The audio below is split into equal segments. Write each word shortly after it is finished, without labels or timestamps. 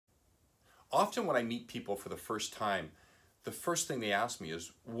often when I meet people for the first time, the first thing they ask me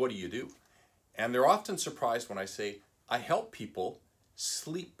is, what do you do? And they're often surprised when I say, I help people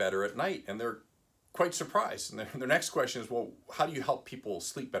sleep better at night. And they're quite surprised. And their next question is, well, how do you help people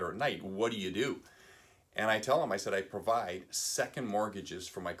sleep better at night? What do you do? And I tell them, I said, I provide second mortgages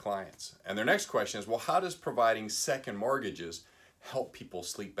for my clients. And their next question is, well, how does providing second mortgages help people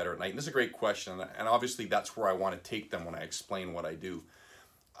sleep better at night? And this is a great question. And obviously that's where I want to take them when I explain what I do.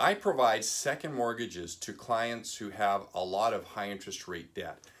 I provide second mortgages to clients who have a lot of high interest rate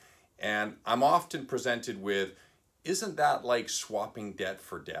debt. And I'm often presented with, isn't that like swapping debt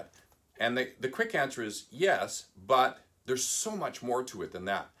for debt? And the quick answer is yes, but there's so much more to it than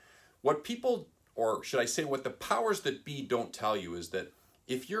that. What people, or should I say what the powers that be don't tell you, is that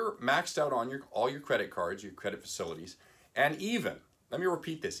if you're maxed out on all your credit cards, your credit facilities, and even, let me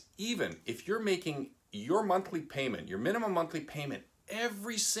repeat this, even if you're making your monthly payment, your minimum monthly payment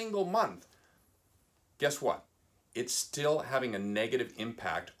every single month, guess what? It's still having a negative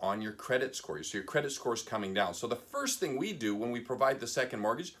impact on your credit score. So your credit score is coming down. So the first thing we do when we provide the second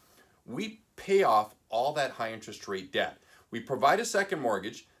mortgage, we pay off all that high interest rate debt. We provide a second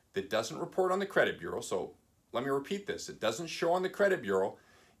mortgage that doesn't report on the credit bureau. So let me repeat this. It doesn't show on the credit bureau,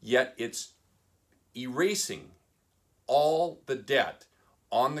 yet it's erasing all the debt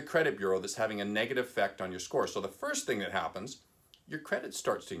on the credit bureau that's having a negative effect on your score. So the first thing that happens, your credit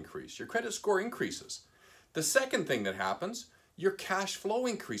starts to increase. Your credit score increases. The second thing that happens, your cash flow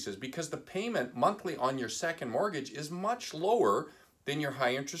increases because the payment monthly on your second mortgage is much lower than your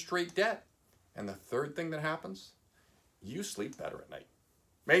high interest rate debt. And the third thing that happens, you sleep better at night.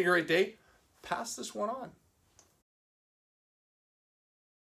 Make a great day. Pass this one on.